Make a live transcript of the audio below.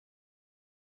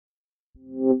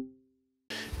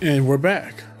And we're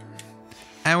back.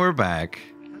 And we're back.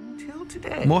 Until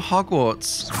today. More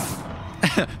Hogwarts.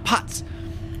 Pots.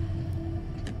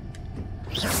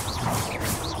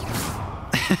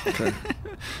 Okay.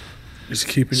 Just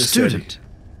keeping it Student.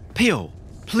 Peel,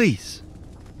 please.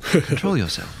 Control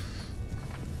yourself.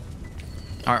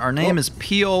 Our name is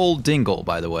Peel Dingle,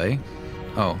 by the way.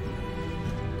 Oh.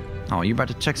 Oh, you about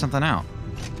to check something out.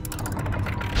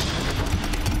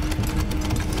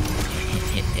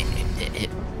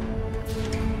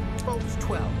 Bolts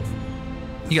 12.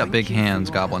 You got big hands,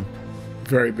 Goblin.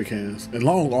 Very big hands and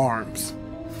long arms.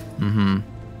 Mm-hmm.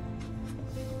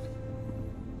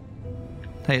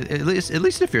 Hey, at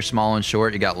least if you're small and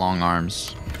short, you got long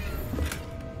arms.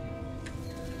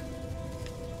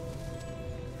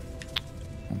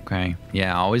 Okay.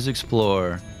 Yeah, always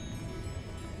explore.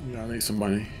 Yeah, I need some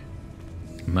money.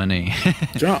 Money.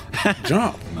 Jump.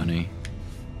 Jump. Money.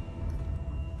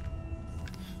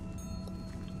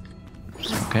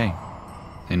 Okay.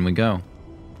 In we go.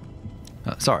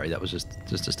 Sorry, that was just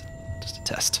a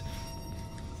test.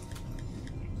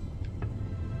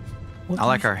 I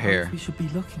like our hair. We should be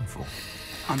looking for.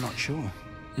 I'm not sure.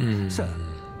 Sir,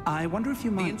 I wonder if you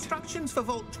The might... instructions for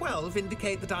Vault 12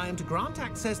 indicate that I am to grant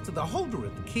access to the holder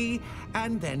of the key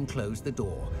and then close the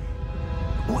door.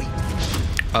 Wait.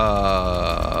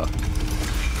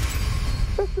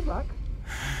 Best of luck.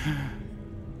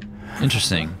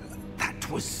 Interesting. That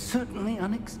was certainly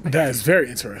unexpected. That is very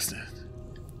interesting.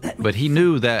 But he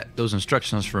knew that those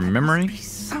instructions from memory. Be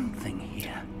something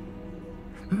here.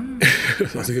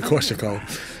 That's a good question, Cole.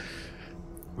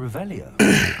 Revelio.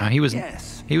 He was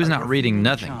not reading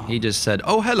nothing. He just said,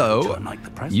 "Oh, hello.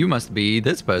 You must be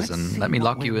this person. Let me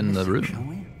lock you in the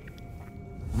room."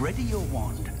 Ready your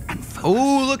wand and focus.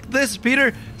 Oh, look at this,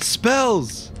 Peter.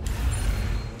 Spells.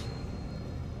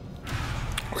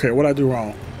 Okay, what I do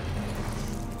wrong?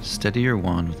 Steady your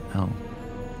wand with L.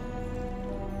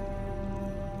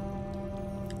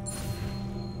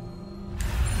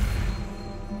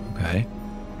 Okay.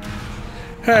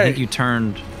 Hey. I think you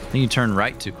turned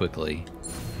right too quickly.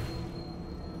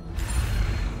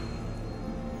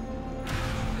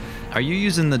 Are you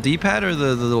using the D-pad or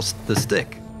the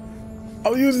stick?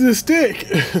 I'm using the stick.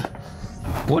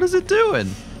 What is it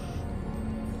doing?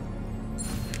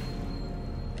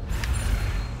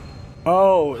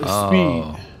 Oh, it's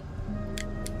speed.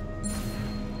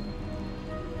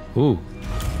 Ooh.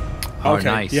 Oh, Okay,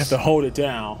 nice. you have to hold it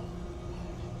down.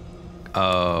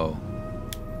 Oh.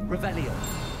 Revelio.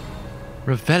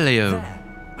 Revelio.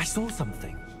 There. I saw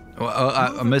something. Well,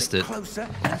 I missed it. Closer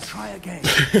and try again.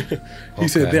 He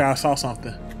said, Okay. there, I saw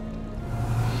something.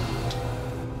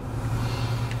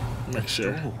 Make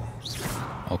sure.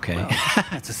 Okay. Well,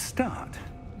 that's a start.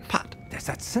 Pot. There's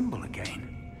that symbol again.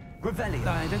 Revelio.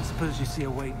 I don't suppose you see a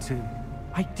way to...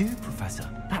 I do, Professor.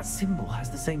 That symbol has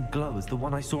the same glow as the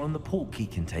one I saw on the port key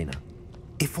container.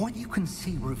 If what you can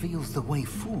see reveals the way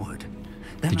forward,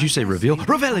 then Did you say I guess reveal? you're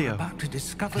Revelio! about to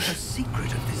discover the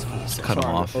secret of this vault. Cut him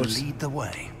off. Lead the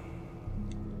way.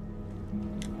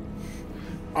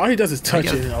 All he does is touch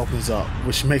it and it opens up,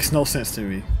 which makes no sense to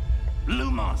me.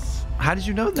 Lumos. How did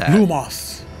you know that?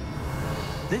 Lumos.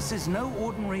 This is no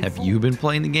ordinary Have vault. you been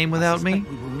playing the game without me?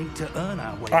 We will need to earn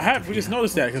our way I out have. of We just here.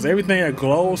 noticed that because everything that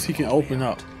glows, he can open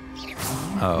up.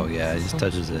 Oh yeah, he just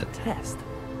touches it. Test.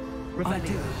 I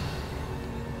do.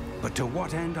 But to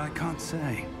what end, I can't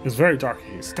say. It's very dark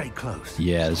here. Stay close.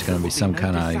 Yeah, there's gonna be some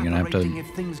kind of. You're gonna have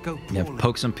to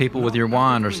poke some people with your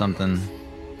wand or something.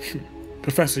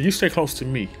 Professor, you stay close to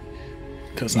me,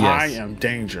 because Yes. I am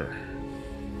danger.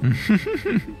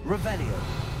 Revelio.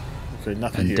 Okay,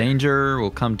 nothing And here. danger will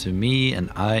come to me,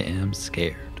 and I am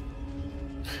scared.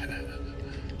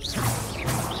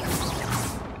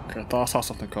 Okay, I thought I saw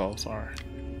something called. Sorry.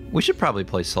 We should probably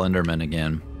play Slenderman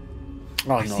again.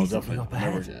 Oh I no, see something definitely up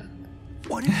never ahead. again.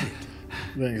 What is it?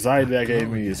 The anxiety that gave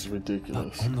me is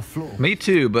ridiculous. On the floor. Me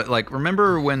too, but like,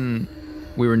 remember when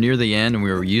we were near the end and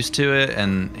we were used to it,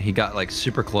 and he got like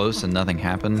super close and nothing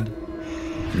happened,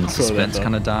 and the saw that, suspense though.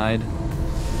 kind of died.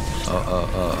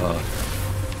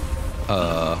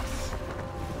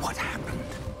 What happened?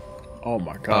 Oh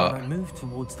my When god. I moved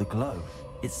towards the glow,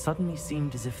 it suddenly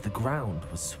seemed as if the ground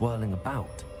was swirling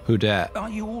about. Who dat? Are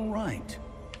you all right?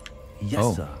 Yes,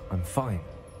 Oh. sir, I'm fine.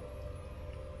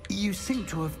 You seem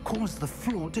to have caused the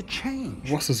floor to change.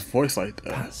 What's his voice like that?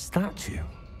 That statue.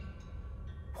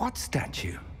 What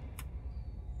statue?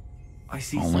 I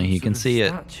see Only some he sort can of see it.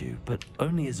 statue, but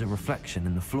only as a reflection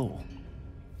in the floor.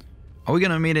 Are we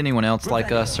gonna meet anyone else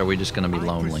like us, or are we just gonna be I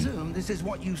lonely? presume this is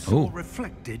what you saw Ooh.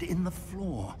 reflected in the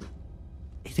floor.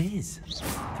 It is.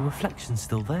 The reflection's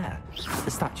still there.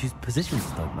 The statue's positions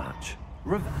don't match.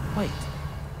 Wait.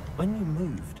 When you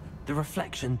moved, the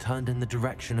reflection turned in the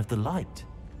direction of the light.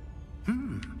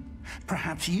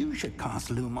 Perhaps you should cast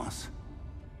Lumos.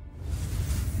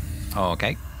 Oh,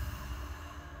 okay.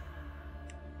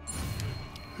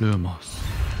 Lumos.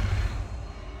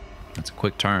 That's a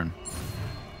quick turn.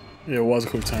 Yeah, it was a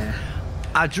quick turn.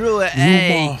 I drew an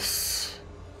A. Lumos.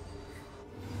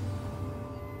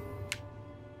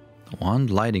 The wand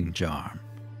lighting charm.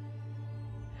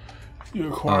 You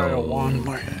acquire a Oh, wand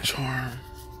lighting charm.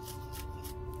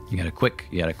 You got a quick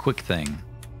thing.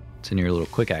 It's in your little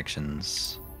quick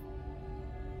actions.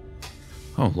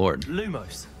 Oh Lord.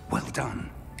 Lumos. Well done.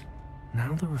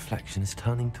 Now the reflection is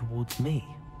turning towards me.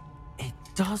 It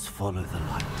does follow the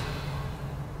light.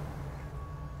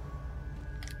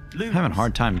 Lumos. I'm having a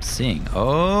hard time seeing.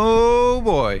 Oh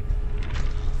boy.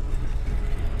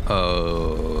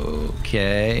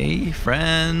 Okay,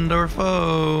 friend or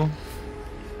foe?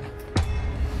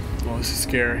 Oh, this is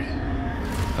scary.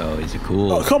 Oh, he's a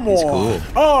cool. Oh, come on. He's cool.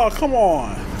 Oh, come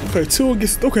on. Okay,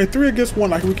 3 against 1.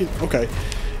 Like we can. Okay,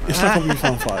 it's not gonna be a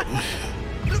fun fight.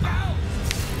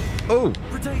 Oh,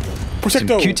 some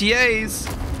Protecto. QTAs.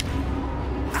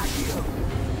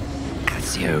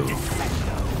 Accio.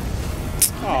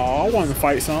 Oh, I wanted to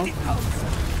fight some.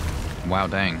 Wow,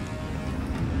 dang.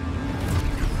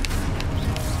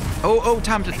 Oh,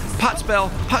 time to pot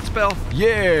spell.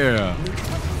 Yeah.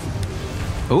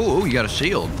 Oh, you got a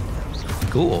shield.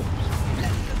 Cool.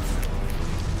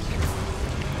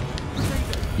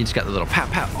 You just got the little pow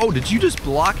pow. Oh, did you just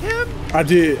block him? I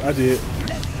did.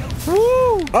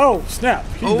 Woo! Oh, snap.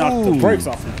 He knocked the brakes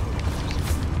off me.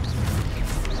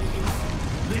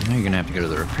 Now you're gonna have to go to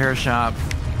the repair shop.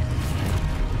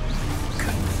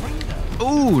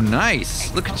 Ooh,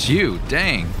 nice. Look at you.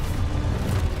 Dang.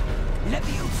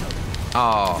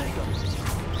 Oh.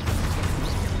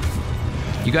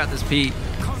 You got this, Pete.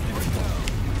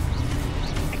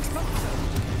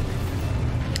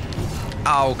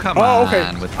 Oh, come on Oh,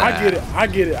 okay. with that. I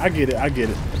get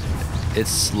it. It's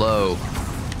slow.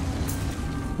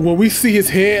 When we see his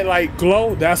head like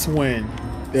glow, that's when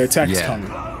the attack is coming.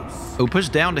 Oh, push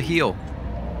down to heal.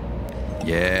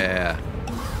 Yeah.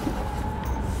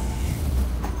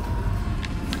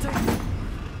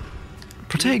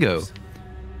 Protego.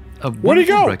 Where'd he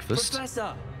go? Breakfast.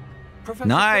 Professor.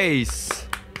 Nice.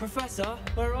 Professor,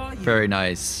 where are you? Very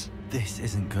nice. This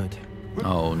isn't good.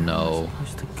 Oh no. Where am I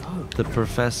supposed to go? The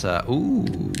professor. Ooh.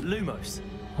 Lumos,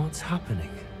 what's happening?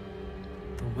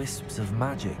 The wisps of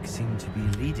magic seem to be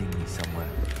leading me somewhere.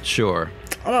 Sure.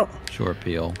 I don't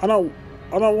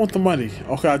want the money.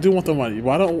 Okay, I do want the money,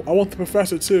 but I want the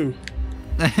professor too.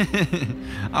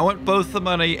 I want both the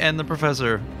money and the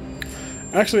professor.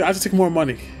 Actually, I just take more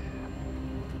money.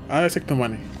 I take the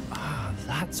money. Ah,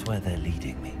 that's where they're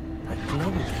leading me. That glow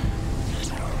again.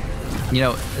 You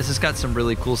know, this has got some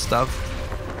really cool stuff.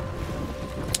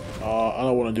 I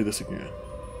don't want to do this again.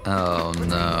 Oh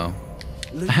no.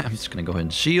 I'm just gonna go ahead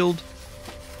and shield.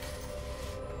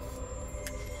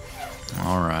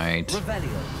 Alright. Revelio.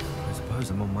 I suppose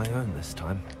I'm on my own this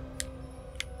time.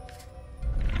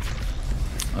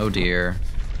 Oh dear.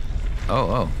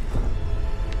 Oh.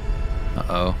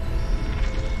 Uh-oh.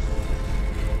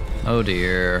 Oh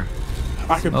dear.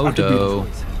 I could Oh beat it. do.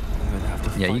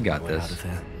 Yeah, you Find got my way this. out of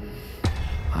here.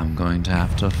 I'm going to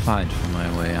have to fight for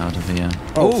my way out of here.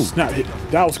 Oh, snap.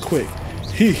 That was quick.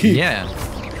 He. Yeah.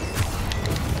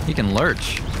 He can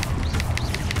lurch.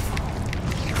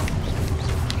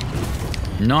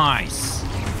 Nice.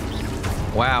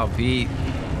 Wow, Pete.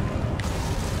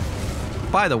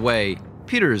 By the way,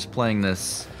 Peter is playing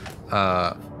this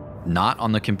not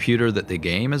on the computer that the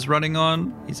game is running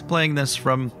on. He's playing this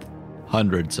from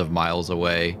hundreds of miles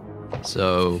away.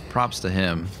 So props to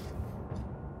him.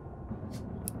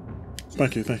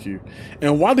 Thank you.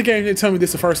 And why the game didn't tell me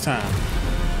this the first time?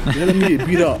 They let me get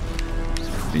beat up.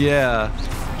 Yeah.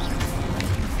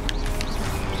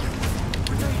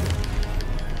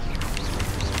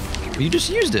 You just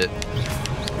used it.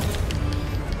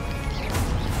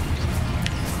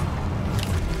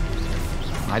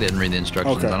 I didn't read the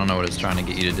instructions. Okay. I don't know what it's trying to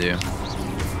get you to do.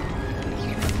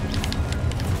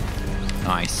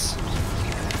 Nice.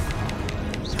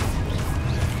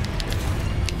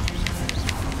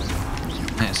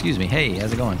 Excuse me. Hey,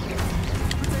 how's it going?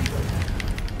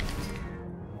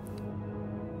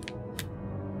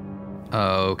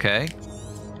 Okay.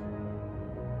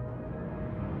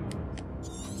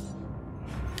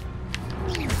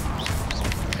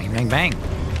 Bang, bang, bang.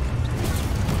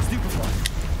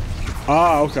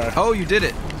 Ah, okay. Oh, you did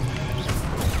it.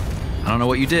 I don't know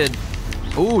what you did.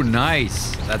 Oh,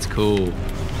 nice. That's cool.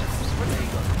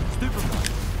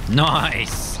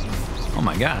 Nice. Oh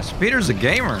my gosh, Peter's a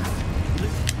gamer.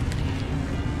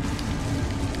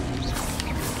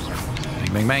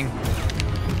 Bang, bang.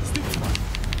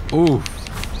 Ooh.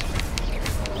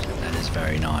 That is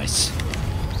very nice.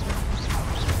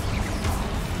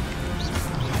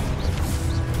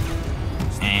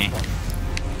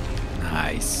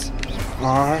 Nice.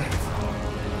 I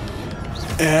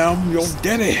am your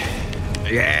daddy.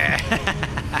 Yeah.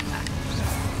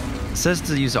 It says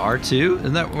to use R2.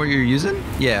 Isn't that what you're using?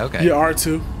 Yeah, okay. Yeah,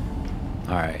 R2.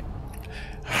 All right.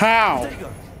 How?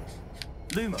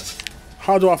 Lumos.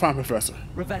 How do I find Professor?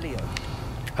 Revelio.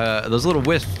 Those little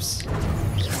wisps.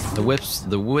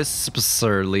 The wisps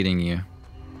are leading you.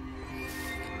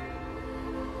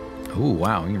 Oh,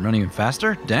 wow. You're running even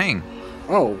faster? Dang.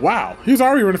 Oh, wow. He's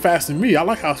already running faster than me. I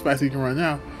like how fast he can run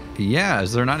now. Yeah,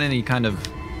 is there not any kind of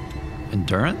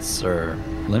endurance or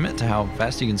limit to how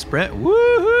fast you can sprint?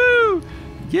 Woohoo!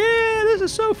 Yeah, this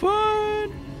is so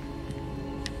fun!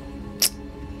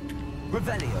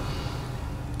 Revelio.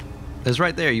 It's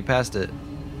right there, you passed it.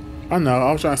 I know.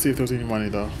 I was trying to see if there was any money,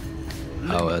 though.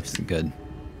 Oh, that's good.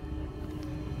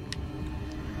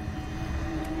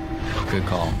 Good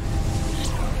call.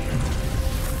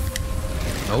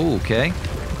 Oh, okay.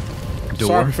 Door.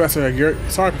 Sorry,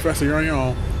 Professor. You're on your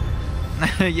own.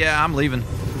 Yeah, I'm leaving.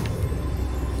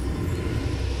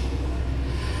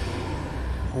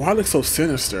 Why it look so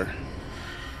sinister?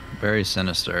 Very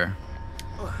sinister.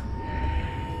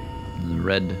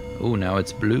 Red. Oh, now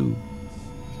it's blue.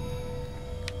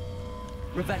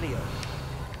 Revelio.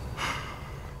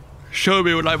 Show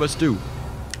me what I must do.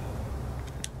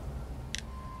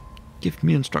 Give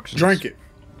me instructions. Drink it.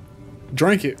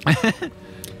 Drink it.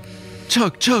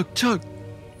 Chug, chug, chug.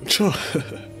 Chug.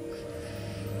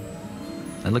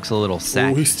 That looks a little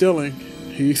sack. Oh, he's stealing.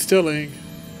 He's stealing.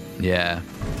 Yeah.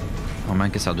 Well, I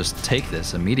guess I'll just take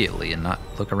this immediately and not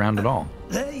look around at all.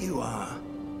 There you are.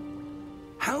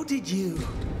 How did you?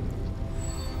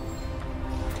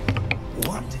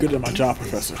 What? Good at my job,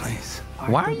 Professor.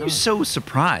 Why are you so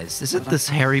surprised? Isn't this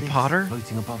Harry Potter?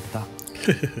 Floating above that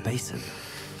basin.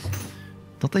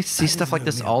 Don't they see stuff like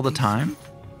this all the time?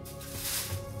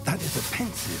 That is a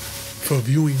pensive. For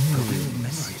viewing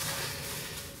Memory.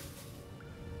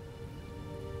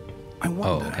 I wonder.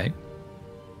 Oh, okay.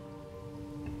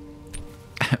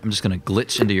 I'm just gonna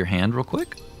glitch into your hand real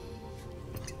quick.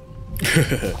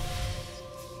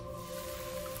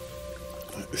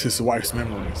 It's his wife's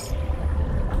memories.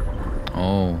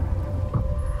 Oh.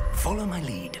 Follow my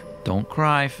lead. Don't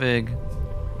cry, Fig.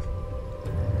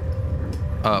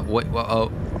 Wait,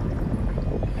 oh.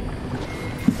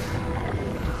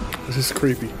 This is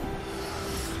creepy.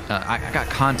 I got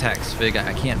contacts, Fig.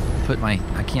 I can't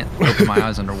open my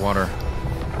eyes underwater.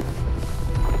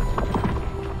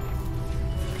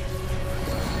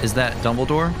 Is that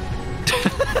Dumbledore?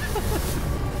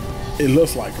 It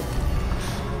looks like him.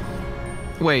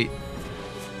 Wait.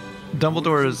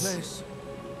 Dumbledore is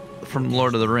from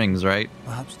Lord of the Rings, right?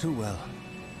 Perhaps too well.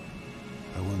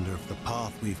 I wonder if the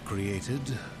path we've created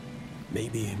may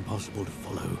be impossible to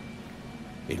follow.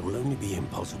 It will only be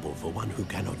impossible for one who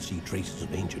cannot see traces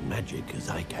of ancient magic as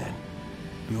I can.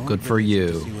 Your Good for ability you.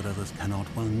 To see what others cannot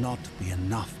will not be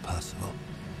enough, Percival.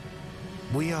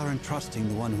 We are entrusting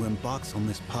the one who embarks on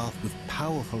this path with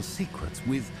powerful secrets,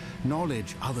 with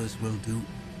knowledge others will do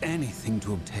anything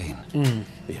to obtain.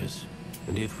 Yes,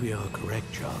 and if we are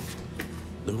correct, Charles,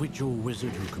 the witch or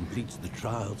wizard who completes the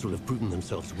trials will have proven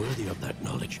themselves worthy of that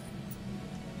knowledge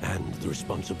and the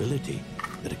responsibility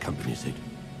that accompanies it.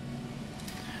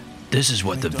 This is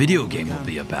what the video game will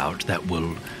be about that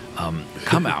will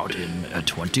come out in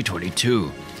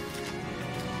 2022.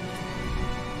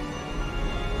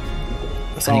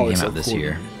 I think it came out this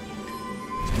year.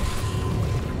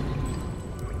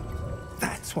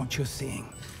 That's what you're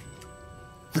seeing.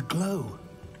 The glow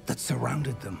that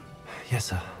surrounded them. Yes,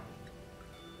 sir.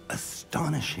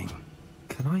 Astonishing.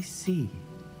 Can I see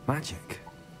magic?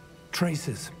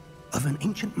 Traces of an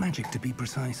ancient magic, to be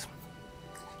precise.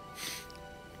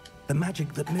 The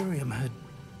magic that Miriam had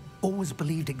always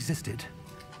believed existed.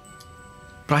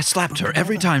 But I slapped her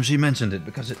every time she mentioned it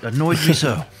because it annoyed me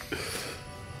so.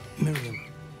 Miriam,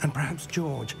 and perhaps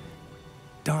George,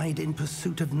 died in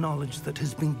pursuit of knowledge that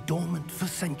has been dormant for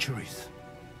centuries.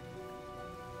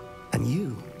 And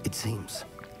you, it seems,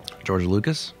 George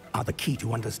Lucas? are the key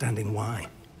to understanding why.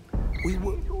 It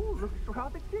all looks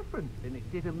rather different than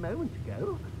it did a moment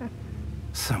ago.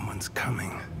 Someone's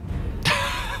coming.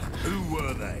 Who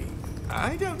were they?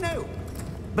 I don't know.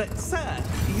 But, sir,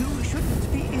 you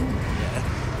shouldn't be in here.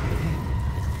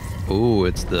 Ooh,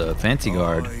 it's the fancy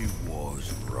guard. I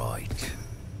was right.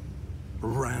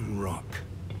 Ranrock.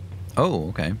 Oh,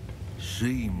 okay.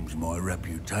 seems my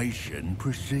reputation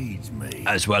precedes me.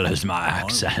 As well as my I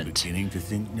was accent. beginning to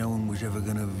think no one was ever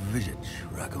going to visit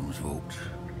Rackham's Vault.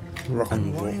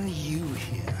 And why are you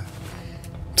here?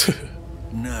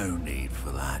 No need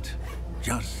for that.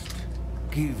 Just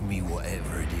give me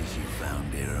whatever it is you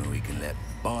found here and we can let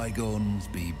bygones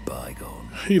be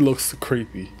bygones. He looks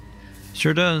creepy.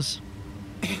 Sure does.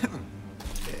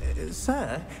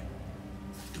 Sir,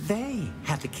 they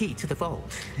have the key to the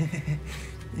vault.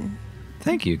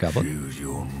 Thank you, Goblin. Choose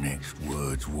your next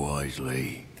words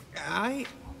wisely. I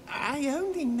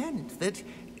only meant that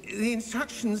the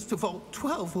instructions to Vault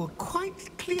 12 were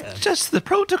quite clear. Just the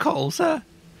protocol, sir.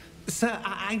 Sir,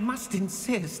 I must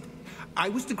insist. I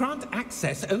was to grant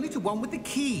access only to one with the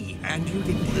key, and you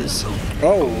didn't.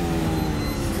 Oh.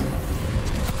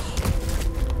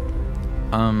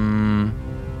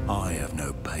 I have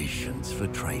no patience for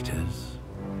traitors.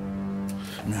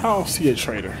 I'll see a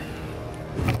traitor.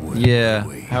 Yeah,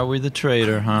 how are we the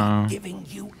traitor, huh? Giving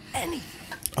you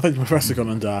anything. I think the professor's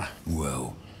gonna die.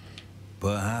 Well,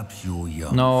 perhaps your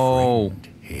young No. friend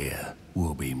here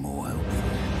will be more helpful.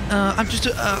 I'm just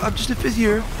a fifth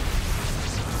year.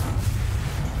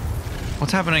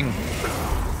 What's happening?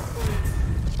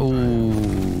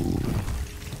 Ooh.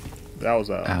 That was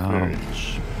very,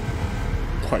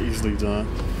 quite easily done.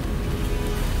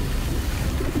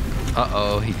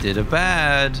 Uh-oh, he did a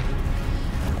bad.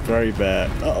 Very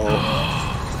bad.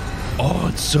 Uh-oh. Oh,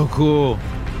 it's so cool.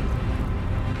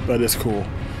 That is cool.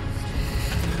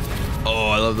 Oh,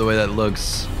 I love the way that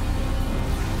looks.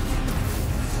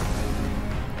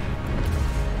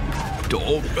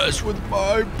 Don't mess with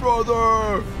my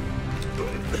brother.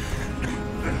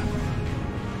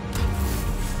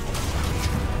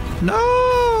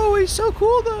 No, he's so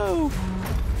cool though.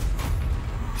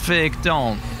 Fig,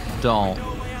 don't.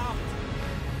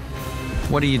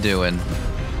 What are you doing?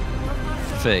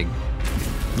 Fig,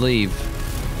 leave.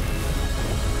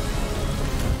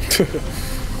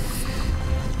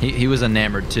 He was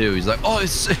enamored too. He's like, oh,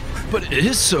 but it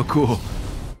is so cool.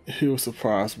 He was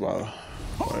surprised by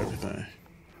everything.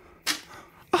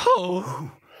 Oh.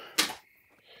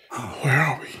 Where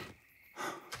are we?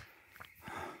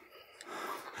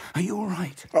 Are you all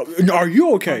right? Are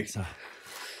you okay?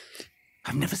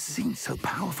 I've never seen so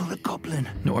powerful a goblin.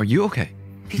 No, are you okay?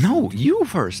 No, you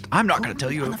first. I'm not going to tell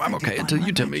you if I'm okay until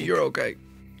you tell me you're okay.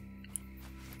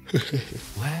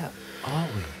 Where are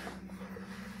we?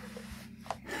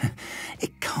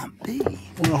 It can't be.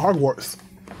 We're in Hogwarts.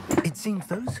 It seems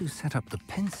those who set up the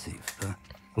pensive, the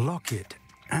locket,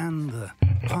 and the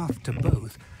path to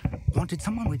both wanted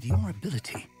someone with your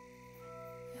ability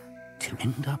to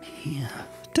end up here.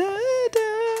 Da,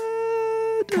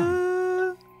 da,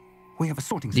 da. We have a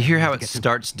sorting. Do you hear how it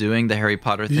starts doing the Harry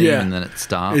Potter thing and then it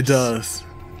stops? It does.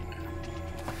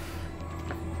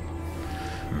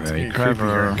 Very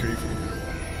clever.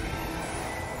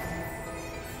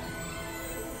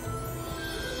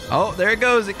 Oh, there it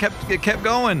goes. It kept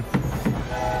going.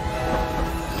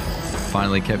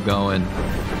 Finally kept going.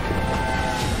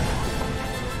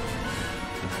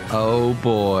 Oh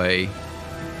boy.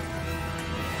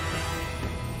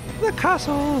 The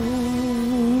castle.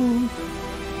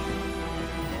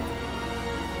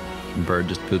 Bird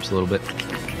just poops a little bit.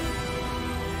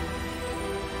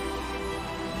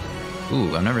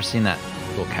 Ooh, I've never seen that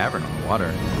little cavern on the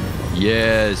water.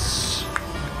 Yes.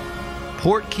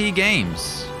 Portkey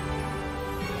Games.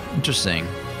 Interesting.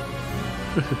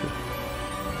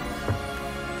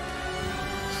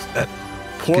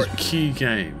 Portkey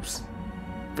Games.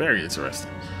 Very interesting.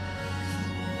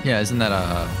 Yeah, isn't that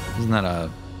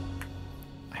a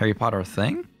Harry Potter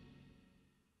thing?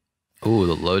 Ooh,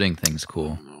 the loading thing's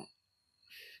cool.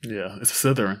 Yeah, it's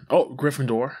a Slytherin. Oh,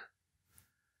 Gryffindor.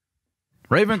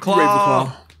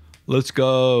 Ravenclaw. Let's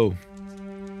go.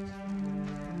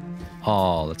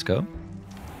 Oh, let's go.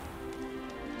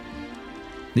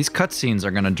 These cutscenes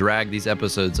are going to drag these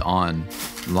episodes on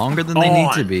longer than they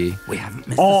need to be. We haven't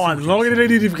missed longer than they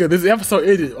need to be, because this episode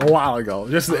ended a while ago.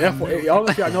 Just the F4.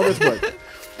 Honestly, I know this, but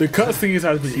the cutscenes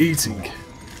have been eating.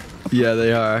 Yeah,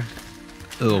 they are.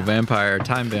 Little vampire,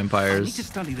 time I need vampires. to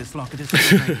study this locket as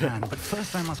soon as I can, but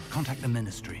first I must contact the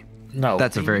Ministry. No.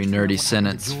 That's a very nerdy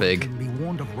sentence, Fig. Be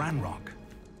warned of Ranrock.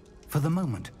 For the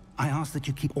moment, I ask that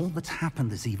you keep all that's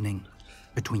happened this evening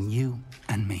between you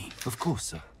and me. Of course,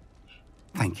 sir.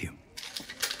 Thank you.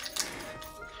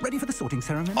 Ready for the sorting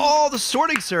ceremony? Oh, the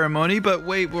sorting ceremony, but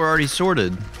wait, we're already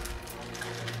sorted.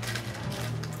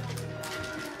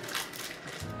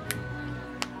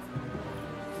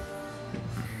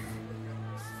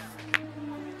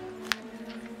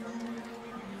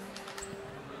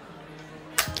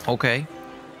 Okay.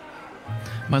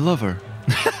 My lover.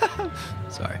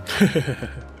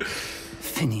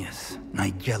 Phineas,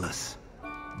 Nigellus,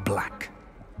 Black.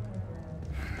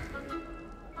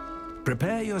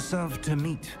 Prepare yourself to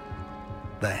meet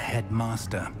the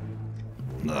headmaster.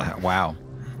 Wow.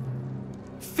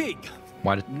 Fig.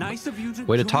 Why did, Nice of you to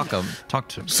way to join talk us. talk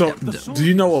to him. So, do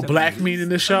you know what Black mean in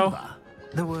this show?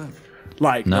 There were.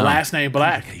 Like No. the last name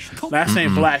Black. Last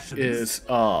name Black is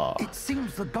It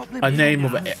seems the goblin a name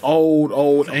of an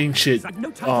old ancient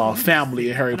family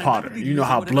in Harry Potter. You know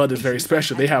how blood is very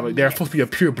special. They're supposed to be a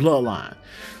pure bloodline.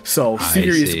 So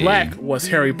Sirius see. Black was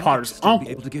Harry Potter's Be uncle,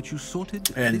 able to get you sorted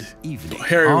and this evening.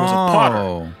 Harry was a Potter.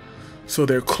 Oh, So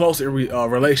they're close in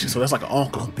relation. So that's like an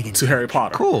uncle to Harry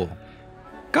Potter. cool.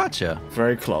 Gotcha.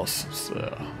 Very close.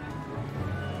 So.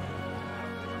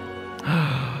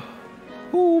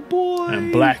 Oh boy.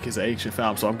 And Black is an ancient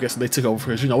family, so I'm guessing they took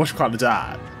over because what's called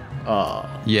died.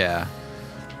 Yeah.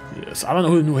 Yes, I don't know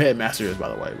who the new headmaster is, by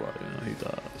the way, but he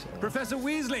died. So. Professor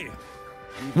Weasley.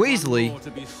 Weasley. More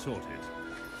to be sorted.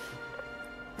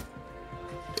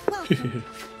 Welcome.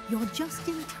 You're just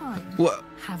in time. What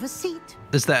Have a seat.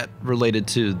 is that related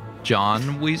to John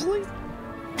Weasley?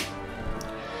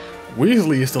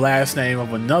 Weasley is the last name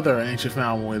of another ancient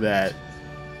family that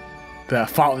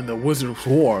fought in the Wizard's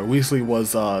War. Weasley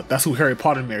was that's who Harry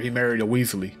Potter married. He married a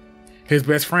Weasley. His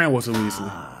best friend was a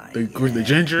Weasley. The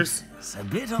Gingers.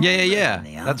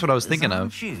 Yeah. That's what I was thinking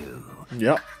of.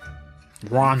 Yep.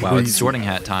 Ron Wow, Weasley. it's sorting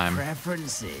hat time.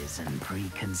 Preferences and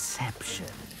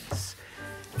preconceptions.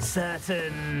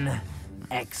 Certain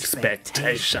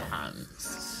expectations.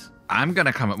 Expectations. I'm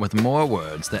gonna come up with more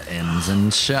words that ends in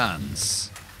shuns.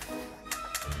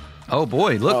 Oh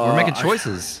boy, look, we're making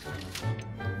choices.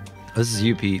 This is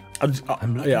you, Pete. I want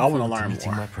to learn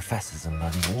Meeting more. my professors and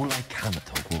learning all I can at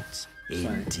Hogwarts.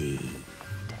 Indeed.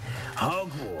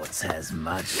 Hogwarts has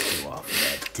much to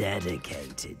offer a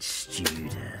dedicated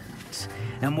student.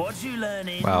 And what you learn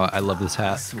in Wow, I love this hat.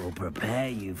 class will prepare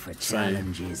you for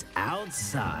challenges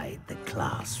outside the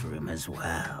classroom as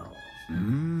well.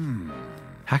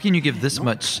 How can you give this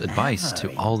much advice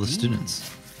to all the students?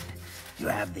 You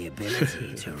have the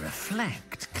ability to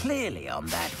reflect clearly on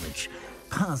that which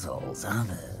puzzles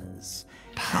others.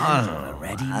 And you're a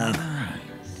ready mind,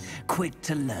 quick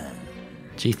to learn.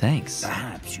 Gee, thanks.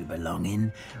 Perhaps you belong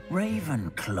in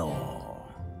Ravenclaw.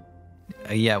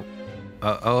 Yeah.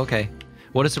 Oh, okay.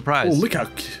 What a surprise. Oh, look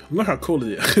how cool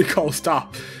it is. Cole,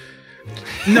 stop.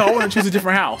 No, I want to choose a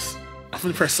different house. I'm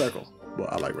gonna press circle. Well,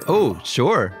 I like. Oh,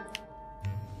 sure.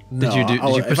 No, Did you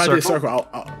if press I did circle?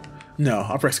 circle, no,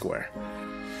 I press square.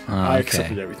 Oh, I okay.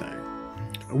 accepted everything.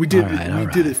 We did. All right, we all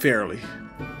did right. it fairly.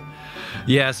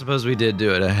 Yeah, I suppose we did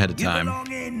do it ahead of time.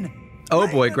 Oh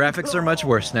boy, graphics are much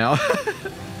worse now.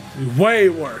 Way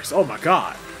worse. Oh my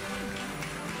god.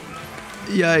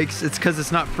 Yikes, it's because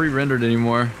it's not pre-rendered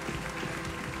anymore.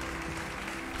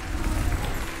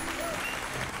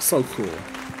 So cool.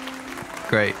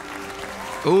 Great.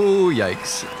 Ooh,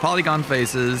 yikes. Polygon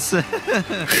faces.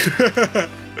 I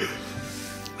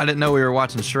didn't know we were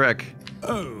watching Shrek.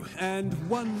 Oh, and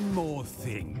one more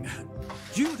thing.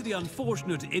 Due to the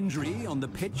unfortunate injury on the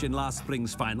pitch in last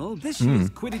spring's final, this year's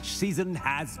Quidditch season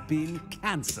has been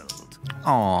cancelled. Aww,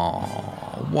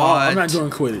 Oh, what? I'm not doing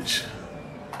Quidditch.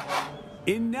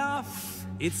 Enough.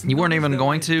 It's You weren't not as even though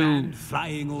going I to, banned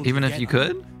flying even if you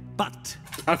altogether, could? But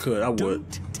I could. I would.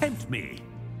 don't tempt me.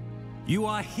 You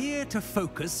are here to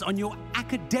focus on your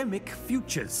academic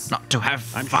futures. Not to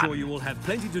have I'm fun. sure you will have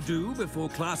plenty to do before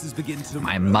classes begin tomorrow.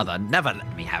 My mother never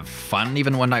let me have fun,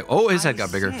 even when oh, his head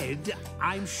got bigger. Said,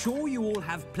 I'm sure you all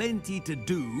have plenty to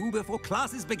do before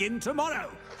classes begin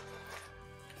tomorrow.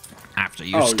 After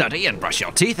you study and brush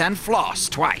your teeth and floss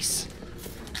twice.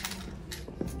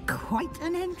 Quite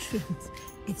an entrance.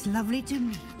 It's lovely to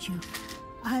meet you.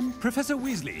 Professor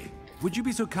Weasley, would you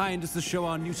be so kind as to show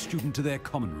our new student to their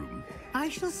common room? I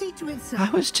shall see to it, sir. I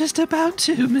was just about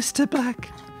to, Mr. Black.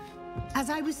 As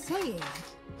I was saying,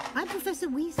 I'm Professor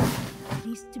Weasley.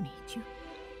 Pleased to meet you.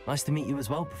 Nice to meet you as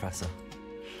well, Professor.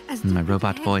 As My Deputy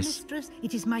robot voice. Headmistress,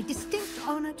 it is my distinct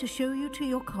honor to show you to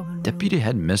your common room. Deputy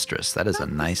Headmistress, that is a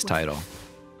Not nice this way. title.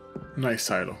 Nice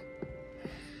title.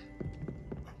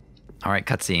 All right,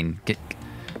 cutscene.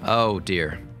 Oh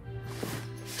dear.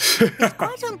 It's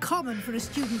quite uncommon for a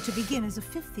student to begin as a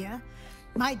fifth year.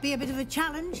 Might be a bit of a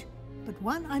challenge, but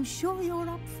one I'm sure you're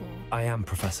up for. I am,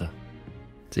 Professor.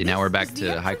 See, now we're back This is the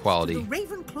to high entrance quality. To the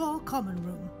Ravenclaw common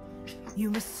room.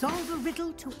 You must solve a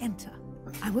riddle to enter.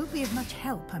 I won't be of much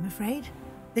help, I'm afraid.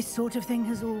 This sort of thing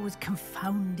has always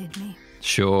confounded me.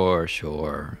 Sure.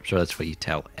 Sure, that's what you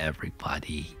tell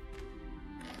everybody.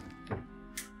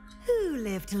 Who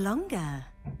lived longer?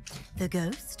 The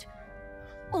ghost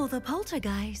or the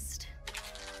poltergeist?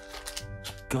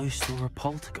 ghost or a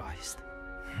poltergeist?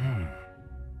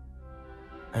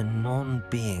 A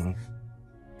non-being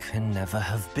can never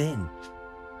have been.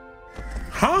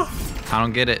 Huh? I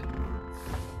don't get it.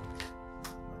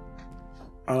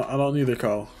 I don't either,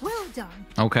 Cole. Well done.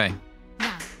 Okay.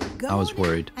 Now, go I was on in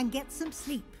worried. and get some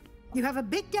sleep. You have a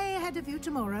big day ahead of you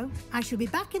tomorrow. I shall be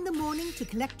back in the morning to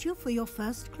collect you for your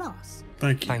first class.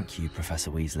 Thank you. Thank you,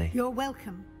 Professor Weasley. You're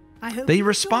welcome. I hope They you enjoy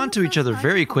respond your to each other first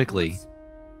very night at quickly. Hogwarts.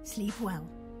 Sleep well.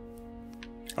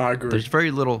 I agree. There's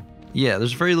very little. Yeah,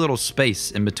 there's very little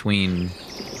space in between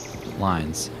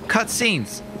lines.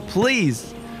 Cutscenes,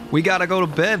 please. We gotta go to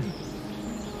bed.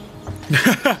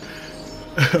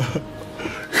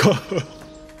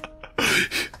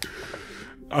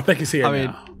 I think he's here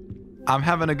now. I'm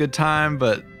having a good time,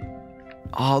 but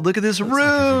oh, look at this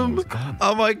room!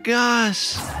 Oh my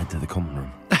gosh! Let's head to the common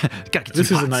room. Gotta get This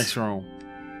some is a pots. nice room.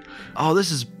 Oh,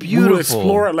 this is We beautiful. will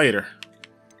explore it later.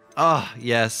 Oh,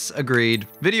 yes, agreed.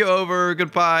 Video over.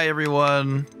 Goodbye,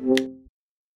 everyone.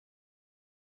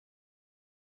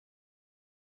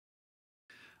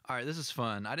 All right, this is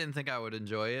fun. I didn't think I would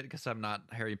enjoy it because I'm not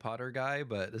a Harry Potter guy,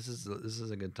 but this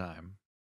is a good time.